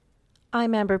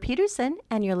I'm Amber Peterson,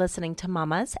 and you're listening to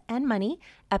Mamas and Money,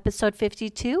 episode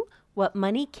 52, What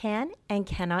Money Can and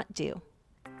Cannot Do.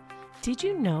 Did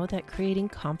you know that creating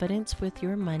confidence with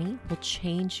your money will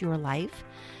change your life?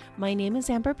 My name is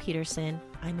Amber Peterson.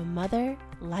 I'm a mother,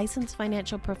 licensed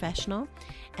financial professional,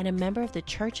 and a member of the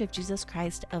Church of Jesus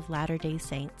Christ of Latter-day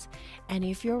Saints. And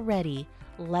if you're ready,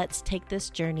 let's take this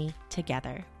journey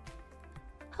together.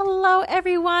 Hello,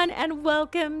 everyone, and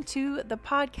welcome to the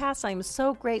podcast. I'm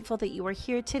so grateful that you are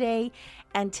here today,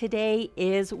 and today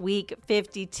is week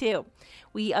 52.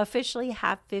 We officially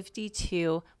have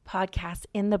 52 podcasts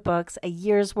in the books, a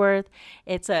year's worth.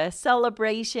 It's a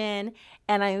celebration,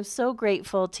 and I am so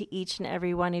grateful to each and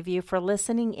every one of you for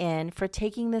listening in, for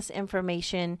taking this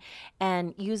information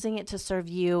and using it to serve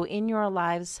you in your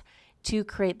lives to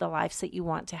create the lives that you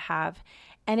want to have.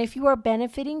 And if you are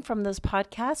benefiting from this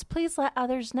podcast, please let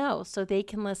others know so they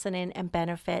can listen in and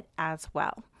benefit as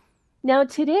well. Now,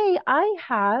 today I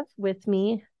have with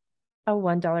me a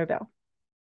 $1 bill.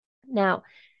 Now,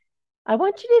 I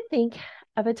want you to think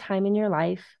of a time in your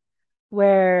life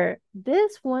where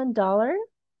this $1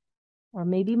 or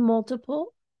maybe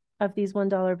multiple of these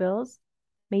 $1 bills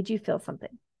made you feel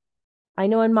something. I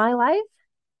know in my life,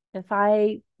 if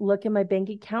I look in my bank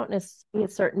account and see a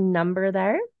certain number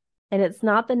there, and it's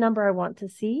not the number I want to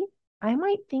see, I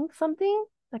might think something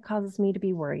that causes me to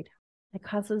be worried, that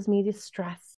causes me to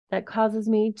stress, that causes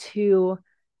me to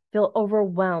feel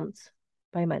overwhelmed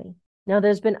by money. Now,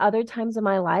 there's been other times in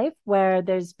my life where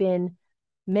there's been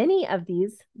many of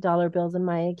these dollar bills in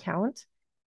my account,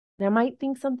 and I might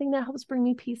think something that helps bring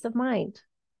me peace of mind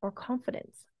or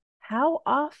confidence. How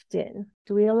often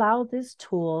do we allow this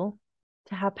tool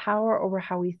to have power over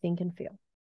how we think and feel?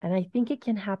 And I think it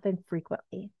can happen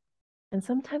frequently. And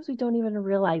sometimes we don't even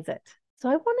realize it. So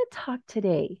I want to talk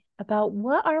today about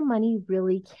what our money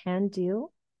really can do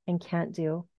and can't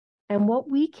do, and what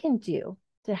we can do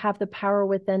to have the power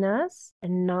within us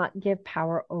and not give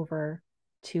power over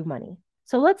to money.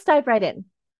 So let's dive right in.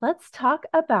 Let's talk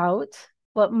about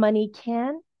what money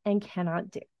can and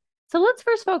cannot do. So let's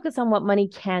first focus on what money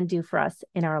can do for us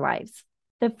in our lives.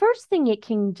 The first thing it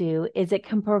can do is it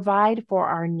can provide for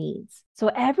our needs. So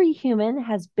every human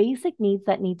has basic needs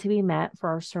that need to be met for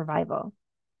our survival.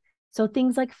 So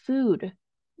things like food,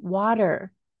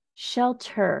 water,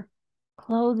 shelter,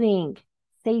 clothing,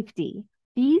 safety,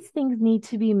 these things need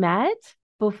to be met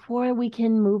before we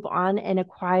can move on and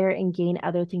acquire and gain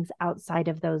other things outside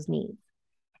of those needs.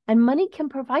 And money can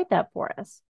provide that for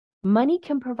us. Money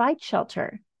can provide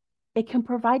shelter. It can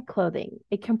provide clothing.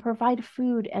 It can provide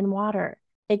food and water.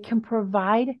 It can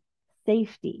provide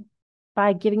safety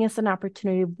by giving us an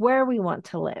opportunity of where we want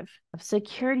to live, of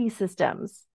security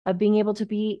systems, of being able to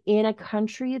be in a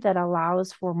country that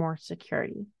allows for more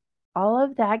security. All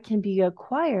of that can be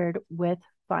acquired with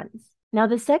funds. Now,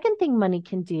 the second thing money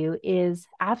can do is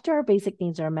after our basic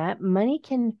needs are met, money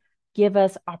can give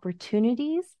us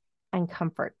opportunities and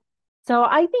comfort. So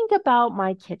I think about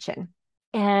my kitchen,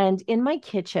 and in my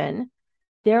kitchen,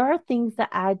 there are things that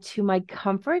add to my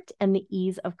comfort and the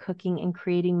ease of cooking and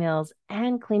creating meals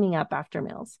and cleaning up after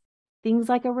meals. Things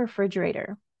like a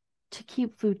refrigerator to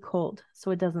keep food cold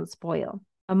so it doesn't spoil,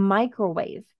 a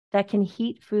microwave that can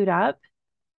heat food up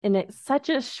in such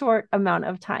a short amount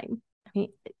of time. I mean,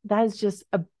 that is just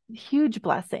a huge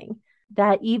blessing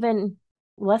that even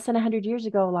less than 100 years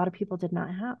ago, a lot of people did not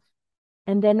have.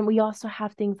 And then we also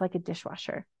have things like a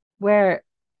dishwasher where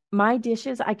my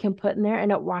dishes I can put in there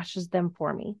and it washes them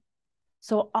for me.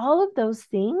 So all of those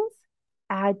things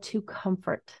add to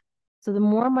comfort. So the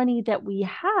more money that we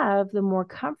have, the more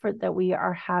comfort that we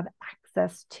have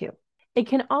access to. It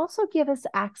can also give us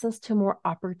access to more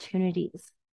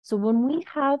opportunities. So when we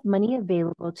have money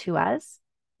available to us,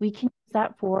 we can use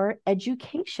that for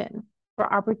education,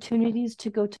 for opportunities to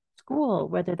go to school,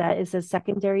 whether that is a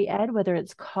secondary ed, whether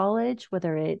it's college,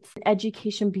 whether it's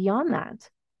education beyond that.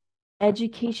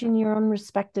 Education in your own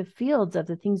respective fields of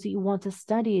the things that you want to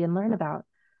study and learn about.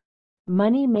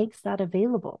 Money makes that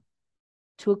available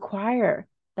to acquire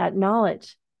that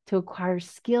knowledge, to acquire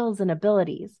skills and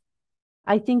abilities.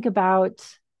 I think about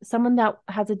someone that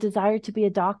has a desire to be a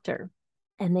doctor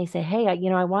and they say, hey,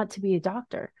 I want to be a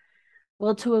doctor.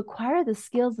 Well, to acquire the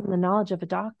skills and the knowledge of a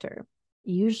doctor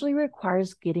usually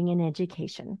requires getting an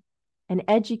education. And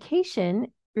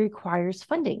education requires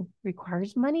funding,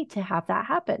 requires money to have that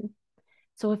happen.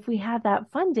 So if we have that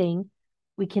funding,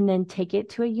 we can then take it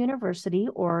to a university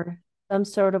or some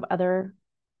sort of other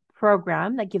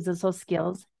program that gives us those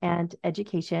skills and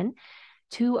education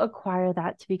to acquire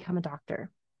that to become a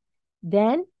doctor.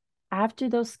 Then after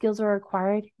those skills are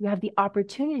acquired, you have the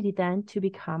opportunity then to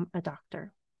become a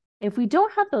doctor. If we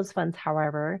don't have those funds,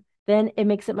 however, then it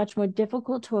makes it much more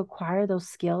difficult to acquire those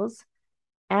skills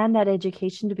and that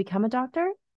education to become a doctor,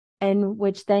 and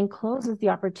which then closes the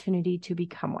opportunity to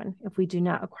become one if we do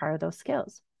not acquire those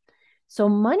skills. So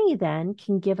money then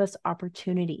can give us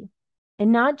opportunity,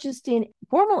 and not just in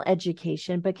formal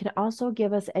education, but can also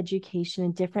give us education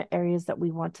in different areas that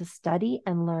we want to study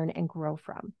and learn and grow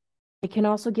from. It can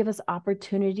also give us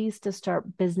opportunities to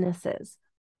start businesses,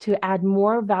 to add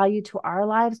more value to our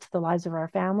lives, to the lives of our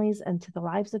families, and to the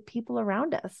lives of people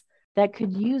around us that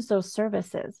could use those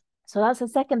services. So that's the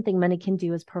second thing money can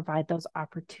do, is provide those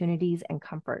opportunities and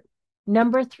comfort.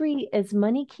 Number 3 is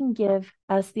money can give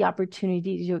us the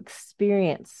opportunity to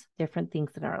experience different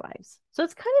things in our lives. So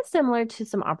it's kind of similar to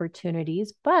some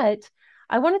opportunities, but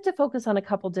I wanted to focus on a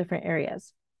couple different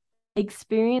areas.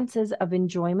 Experiences of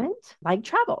enjoyment, like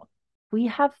travel. We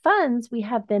have funds, we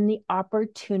have then the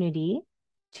opportunity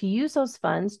to use those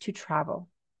funds to travel,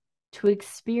 to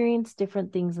experience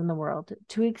different things in the world,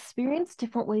 to experience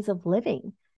different ways of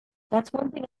living. That's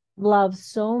one thing I love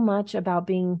so much about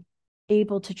being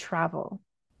able to travel,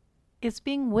 is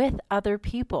being with other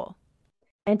people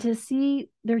and to see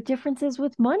their differences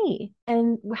with money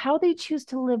and how they choose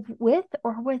to live with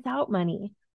or without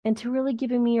money, and to really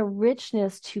giving me a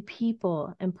richness to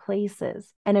people and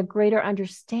places and a greater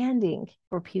understanding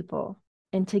for people,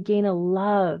 and to gain a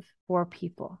love for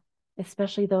people,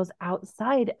 especially those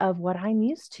outside of what I'm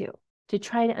used to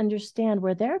try to understand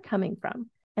where they're coming from.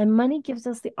 And money gives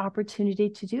us the opportunity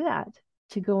to do that,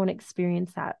 to go and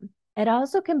experience that. It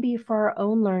also can be for our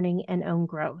own learning and own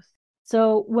growth.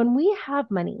 So when we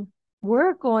have money,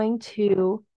 we're going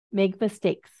to make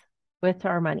mistakes with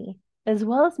our money, as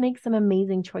well as make some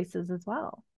amazing choices as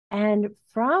well. And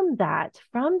from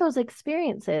those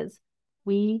experiences,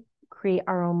 we create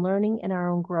our own learning and our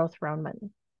own growth around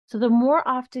money. So the more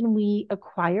often we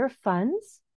acquire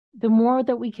funds, the more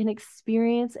that we can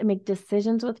experience and make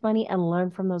decisions with money and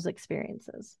learn from those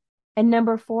experiences. And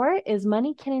number 4 is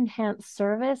money can enhance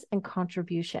service and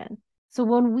contribution. So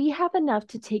when we have enough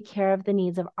to take care of the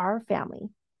needs of our family,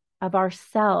 of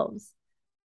ourselves,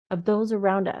 of those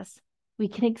around us, we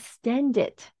can extend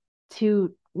it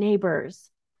to neighbors,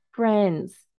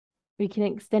 friends. We can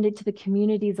extend it to the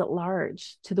communities at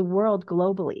large, to the world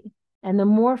globally. And the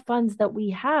more funds that we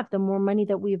have, the more money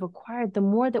that we've acquired, the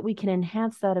more that we can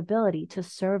enhance that ability to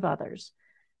serve others,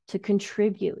 to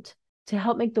contribute, to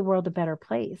help make the world a better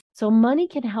place. So money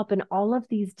can help in all of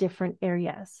these different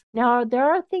areas. Now,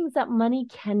 there are things that money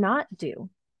cannot do.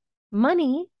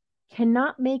 Money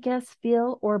cannot make us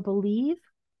feel or believe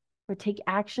or take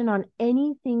action on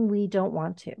anything we don't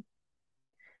want to.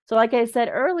 So like I said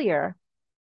earlier,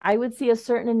 I would see a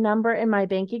certain number in my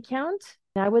bank account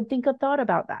and I would think a thought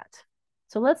about that.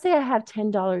 So let's say I have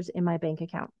 $10 in my bank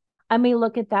account. I may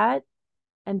look at that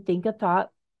and think a thought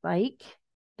like,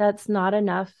 that's not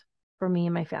enough for me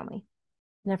and my family.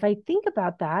 And if I think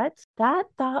about that, that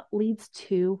thought leads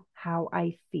to how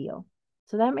I feel.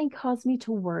 So that may cause me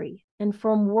to worry. And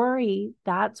from worry,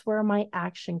 that's where my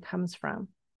action comes from.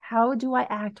 How do I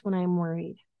act when I'm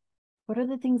worried? What are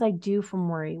the things I do from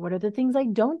worry? What are the things I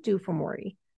don't do from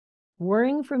worry?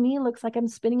 Worrying for me looks like I'm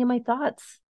spinning in my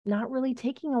thoughts, not really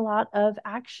taking a lot of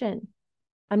action.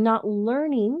 I'm not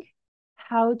learning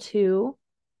how to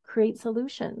create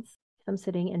solutions. I'm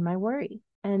sitting in my worry.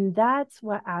 And that's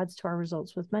what adds to our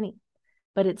results with money.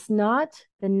 But it's not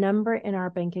the number in our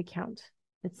bank account.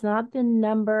 It's not the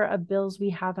number of bills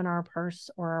we have in our purse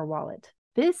or our wallet.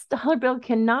 This dollar bill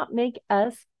cannot make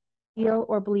us feel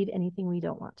or believe anything we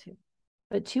don't want to.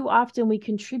 But too often we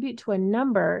contribute to a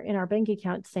number in our bank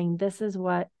account saying this is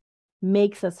what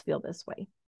makes us feel this way.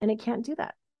 And it can't do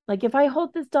that. Like if I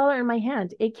hold this dollar in my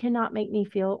hand, it cannot make me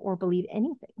feel or believe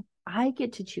anything. I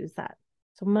get to choose that.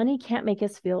 So money can't make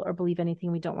us feel or believe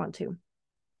anything we don't want to.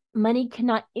 Money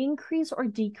cannot increase or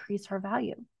decrease our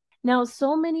value. Now,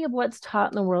 so many of what's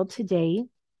taught in the world today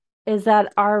is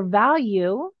that our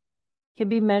value can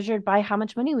be measured by how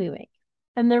much money we make.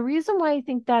 And the reason why I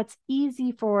think that's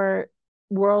easy for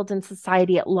world and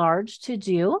society at large to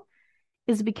do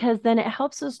is because then it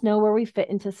helps us know where we fit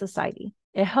into society.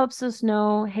 It helps us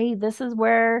know, hey, this is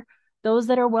where those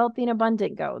that are wealthy and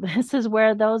abundant go. This is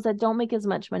where those that don't make as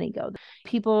much money go.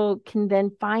 People can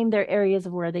then find their areas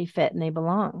of where they fit and they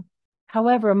belong.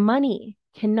 However, money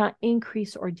cannot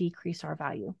increase or decrease our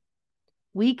value.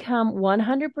 We come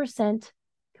 100%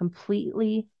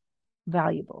 completely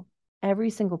valuable, every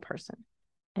single person.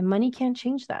 And money can't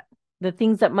change that. The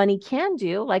things that money can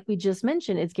do, like we just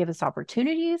mentioned, is give us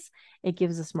opportunities. It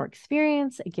gives us more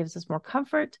experience. It gives us more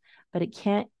comfort, but it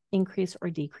can't increase or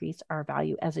decrease our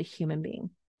value as a human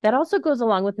being. That also goes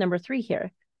along with number 3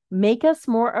 here. make us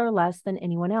more or less than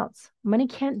anyone else. Money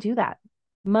can't do that.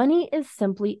 Money is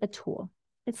simply a tool.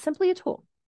 It's simply a tool,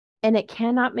 and it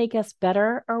cannot make us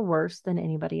better or worse than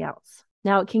anybody else.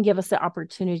 Now, it can give us the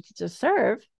opportunity to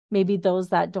serve maybe those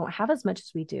that don't have as much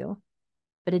as we do,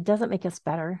 but it doesn't make us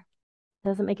better. It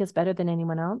doesn't make us better than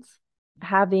anyone else.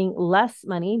 Having less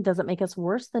money doesn't make us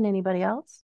worse than anybody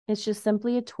else. It's just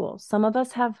simply a tool. Some of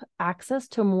us have access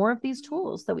to more of these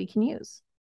tools that we can use.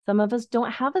 Some of us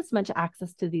don't have as much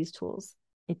access to these tools.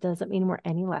 It doesn't mean we're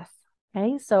any less.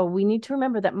 Okay, so we need to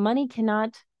remember that money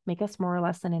cannot make us more or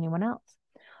less than anyone else.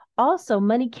 Also,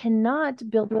 money cannot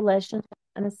build relationships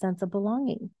and a sense of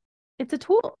belonging. It's a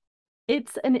tool.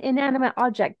 It's an inanimate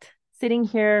object sitting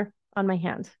here on my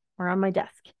hand or on my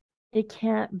desk. It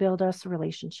can't build us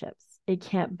relationships. It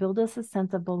can't build us a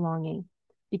sense of belonging,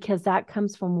 because that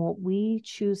comes from what we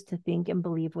choose to think and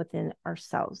believe within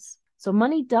ourselves. So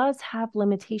money does have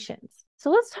limitations. So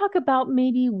let's talk about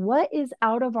maybe what is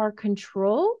out of our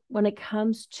control when it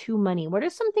comes to money. What are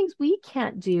some things we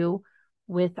can't do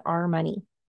with our money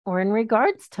or in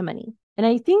regards to money? And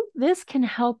I think this can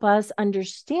help us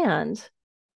understand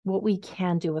what we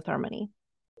can do with our money.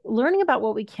 Learning about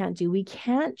what we can't do, we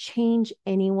can't change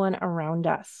anyone around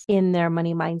us in their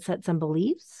money mindsets and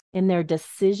beliefs, in their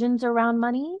decisions around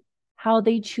money, how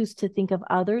they choose to think of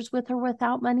others with or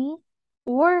without money,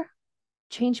 or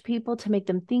change people to make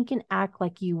them think and act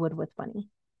like you would with money.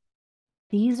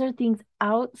 These are things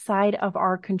outside of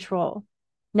our control.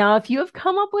 Now, if you have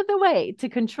come up with a way to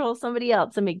control somebody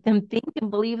else and make them think and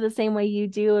believe the same way you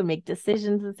do and make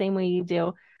decisions the same way you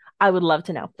do, I would love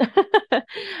to know.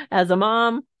 As a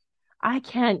mom, I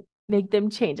can't make them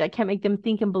change. I can't make them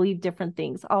think and believe different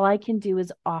things. All I can do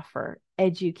is offer,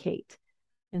 educate,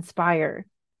 inspire,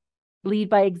 lead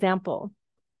by example.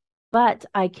 But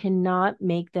I cannot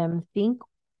make them think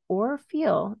or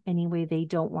feel any way they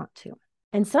don't want to.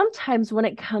 And sometimes when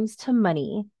it comes to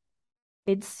money,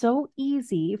 it's so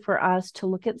easy for us to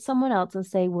look at someone else and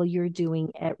say, well, you're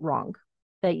doing it wrong.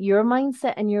 That your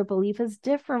mindset and your belief is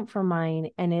different from mine,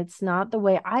 and it's not the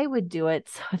way I would do it.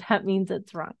 So that means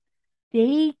it's wrong.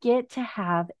 They get to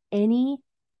have any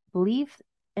belief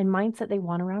and mindset they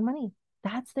want around money.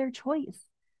 That's their choice.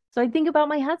 So I think about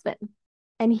my husband,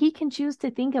 and he can choose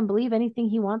to think and believe anything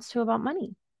he wants to about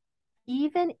money,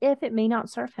 even if it may not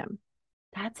serve him.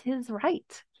 That's his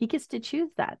right. He gets to choose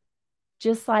that.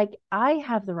 Just like I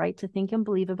have the right to think and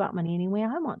believe about money any way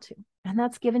I want to. And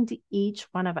that's given to each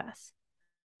one of us.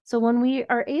 So when we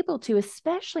are able to,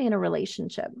 especially in a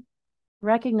relationship,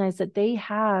 recognize that they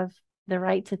have the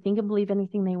right to think and believe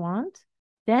anything they want,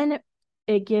 then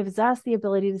it gives us the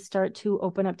ability to start to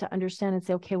open up to understand and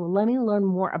say, okay, well, let me learn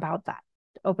more about that,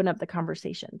 to open up the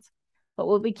conversations. But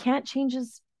what we can't change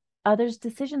is others'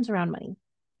 decisions around money.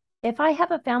 If I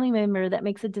have a family member that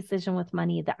makes a decision with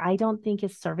money that I don't think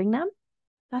is serving them,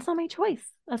 that's not my choice.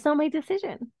 That's not my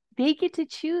decision. They get to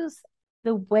choose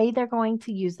the way they're going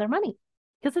to use their money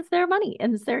because it's their money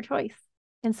and it's their choice.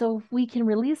 And so if we can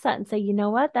release that and say, you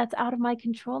know what, that's out of my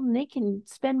control and they can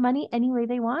spend money any way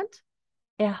they want,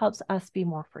 it helps us be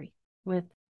more free with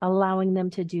allowing them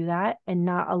to do that and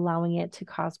not allowing it to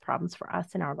cause problems for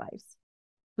us in our lives.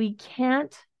 We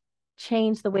can't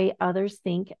change the way others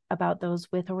think about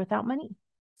those with or without money.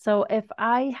 So if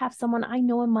I have someone I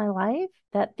know in my life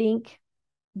that think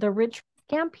the rich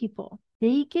scam people,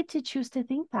 they get to choose to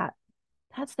think that.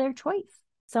 That's their choice.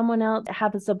 Someone else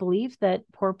has a belief that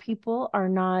poor people are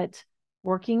not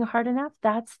working hard enough.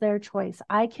 That's their choice.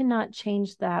 I cannot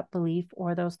change that belief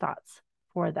or those thoughts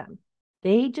for them.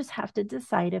 They just have to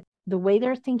decide if the way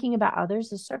they're thinking about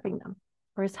others is serving them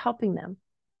or is helping them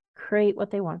create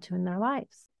what they want to in their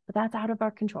lives. But that's out of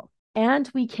our control. And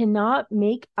we cannot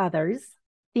make others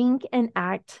think and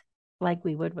act like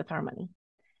we would with our money.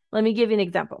 Let me give you an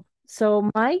example. So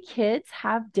my kids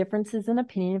have differences in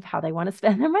opinion of how they want to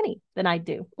spend their money than I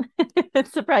do.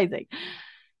 It's surprising.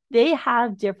 They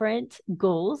have different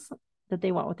goals that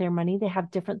they want with their money. They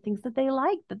have different things that they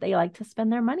like to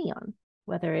spend their money on,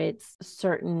 whether it's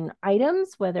certain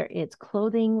items, whether it's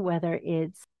clothing, whether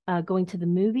it's going to the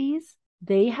movies.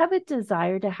 They have a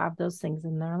desire to have those things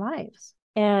in their lives.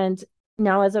 And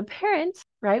now as a parent,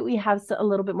 right, we have a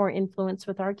little bit more influence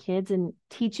with our kids and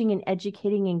teaching and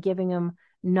educating and giving them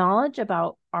knowledge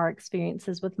about our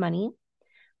experiences with money,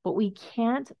 but we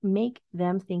can't make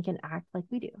them think and act like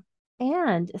we do.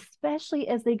 And especially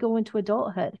as they go into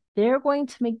adulthood, they're going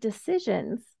to make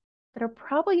decisions that are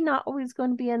probably not always going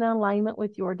to be in alignment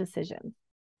with your decisions.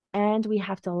 And we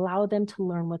have to allow them to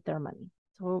learn with their money.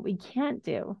 So what we can't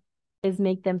do is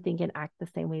make them think and act the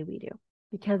same way we do,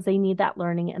 because they need that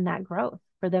learning and that growth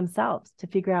for themselves to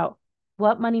figure out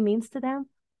what money means to them,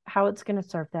 how it's going to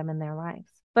serve them in their lives.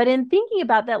 But in thinking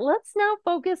about that, let's now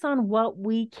focus on what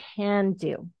we can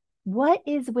do. What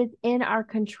is within our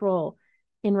control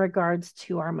in regards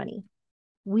to our money?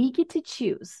 We get to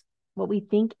choose what we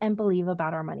think and believe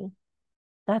about our money.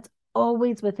 That's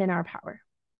always within our power.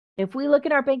 If we look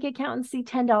at our bank account and see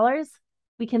 $10,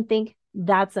 we can think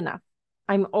that's enough.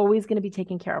 I'm always going to be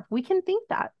taken care of. We can think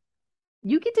that.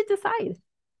 You get to decide.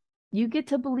 You get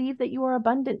to believe that you are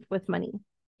abundant with money.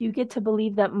 You get to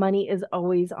believe that money is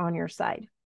always on your side.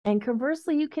 And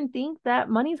conversely, you can think that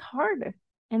money's hard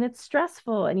and it's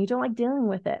stressful and you don't like dealing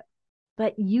with it.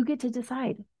 But you get to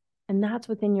decide, and that's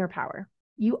within your power.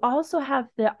 You also have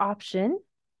the option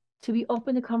to be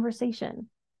open to conversation,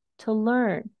 to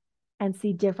learn and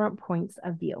see different points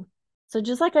of view. So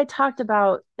just like I talked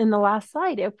about in the last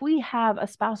slide, if we have a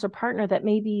spouse or partner that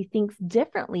maybe thinks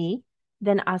differently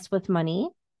than us with money,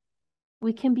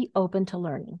 we can be open to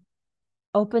learning,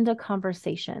 open to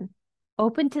conversation,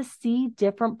 open to see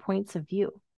different points of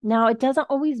view. Now, it doesn't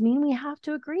always mean we have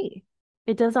to agree.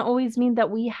 It doesn't always mean that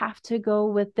we have to go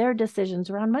with their decisions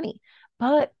around money,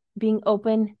 but being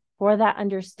open for that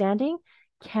understanding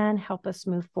can help us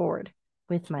move forward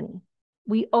with money.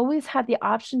 We always have the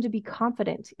option to be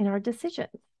confident in our decisions.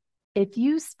 If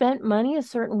you spent money a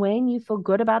certain way and you feel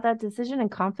good about that decision and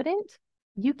confident,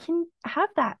 you can have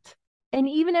that. And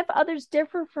even if others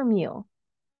differ from you,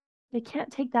 they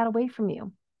can't take that away from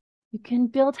you. You can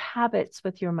build habits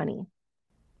with your money.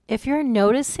 If you're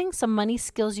noticing some money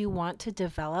skills you want to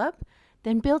develop,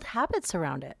 then build habits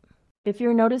around it. If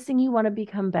you're noticing you want to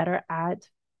become better at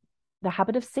the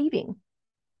habit of saving,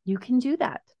 you can do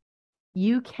that.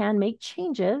 You can make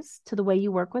changes to the way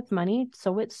you work with money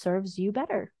so it serves you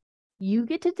better. You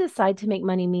get to decide to make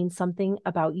money mean something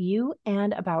about you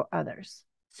and about others.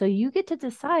 So you get to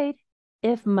decide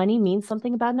if money means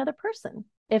something about another person.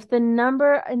 If the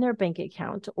number in their bank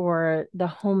account or the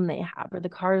home they have or the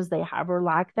cars they have or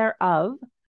lack thereof,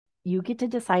 you get to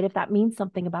decide if that means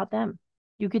something about them.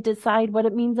 You could decide what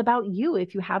it means about you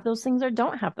if you have those things or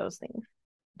don't have those things.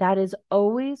 That is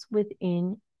always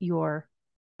within your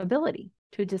ability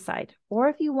to decide. Or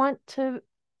if you want to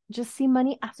just see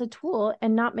money as a tool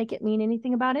and not make it mean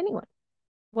anything about anyone.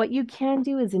 What you can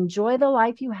do is enjoy the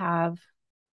life you have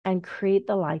and create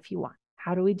the life you want.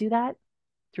 How do we do that?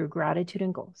 Through gratitude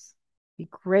and goals. Be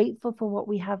grateful for what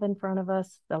we have in front of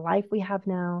us, the life we have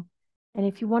now. And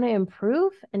if you want to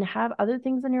improve and have other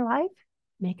things in your life,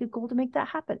 make a goal to make that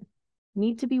happen. You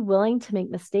need to be willing to make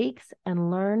mistakes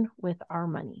and learn with our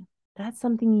money. That's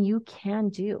something you can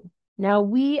do. Now,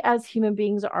 we as human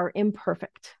beings are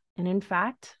imperfect. And in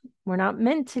fact, we're not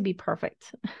meant to be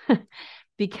perfect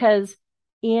because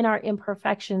in our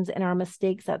imperfections and our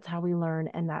mistakes, that's how we learn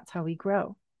and that's how we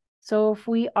grow. So if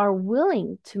we are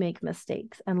willing to make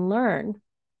mistakes and learn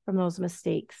from those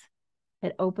mistakes,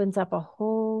 it opens up a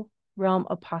whole realm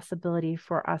of possibility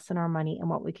for us and our money and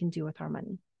what we can do with our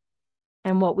money.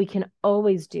 And what we can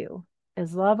always do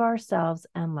is love ourselves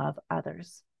and love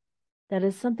others. That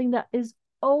is something that is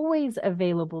always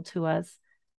available to us,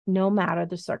 no matter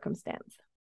the circumstance.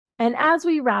 And as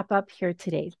we wrap up here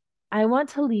today, I want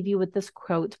to leave you with this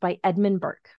quote by Edmund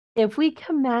Burke. If we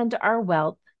command our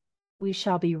wealth, we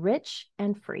shall be rich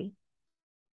and free.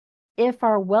 If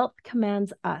our wealth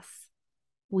commands us,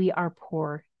 we are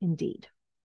poor indeed.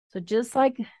 So just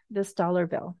like this dollar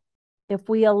bill, if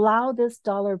we allow this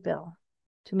dollar bill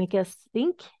to make us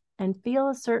think and feel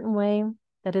a certain way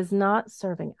that is not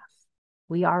serving us,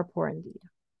 we are poor indeed.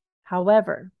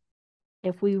 However,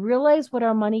 if we realize what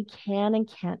our money can and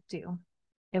can't do,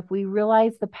 if we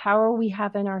realize the power we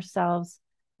have in ourselves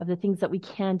of the things that we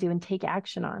can do and take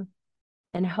action on,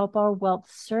 and help our wealth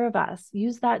serve us,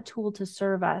 use that tool to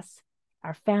serve us,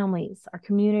 our families, our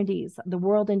communities, the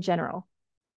world in general,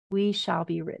 we shall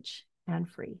be rich and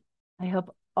free. I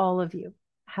hope all of you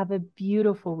have a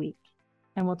beautiful week,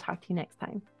 and we'll talk to you next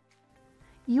time.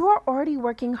 You are already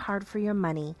working hard for your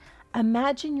money.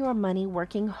 Imagine your money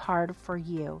working hard for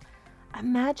you.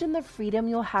 Imagine the freedom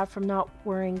you'll have from not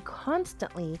worrying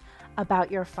constantly about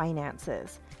your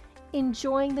finances,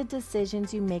 enjoying the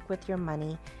decisions you make with your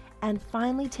money, and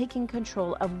finally taking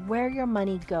control of where your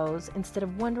money goes instead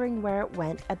of wondering where it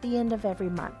went at the end of every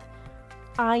month.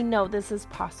 I know this is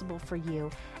possible for you,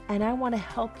 and I want to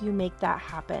help you make that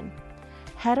happen.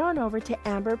 Head on over to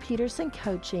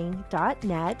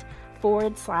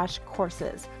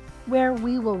amberpetersoncoaching.net/courses, where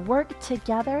we will work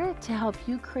together to help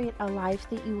you create a life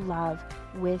that you love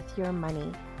with your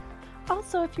money.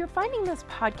 Also, if you're finding this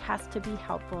podcast to be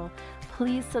helpful,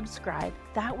 please subscribe.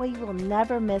 That way you will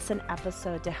never miss an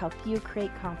episode to help you create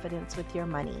confidence with your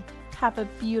money. Have a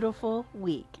beautiful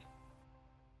week.